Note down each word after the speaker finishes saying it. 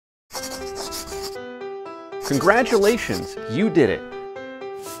Congratulations, you did it!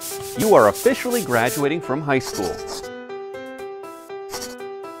 You are officially graduating from high school.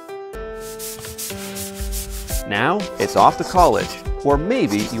 Now, it's off to college, or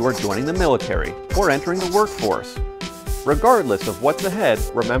maybe you are joining the military or entering the workforce. Regardless of what's ahead,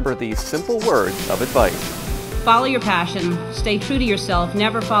 remember these simple words of advice. Follow your passion, stay true to yourself,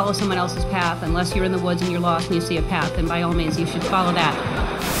 never follow someone else's path unless you're in the woods and you're lost and you see a path, and by all means you should follow that.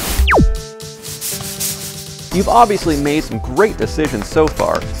 You've obviously made some great decisions so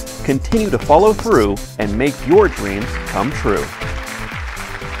far. Continue to follow through and make your dreams come true.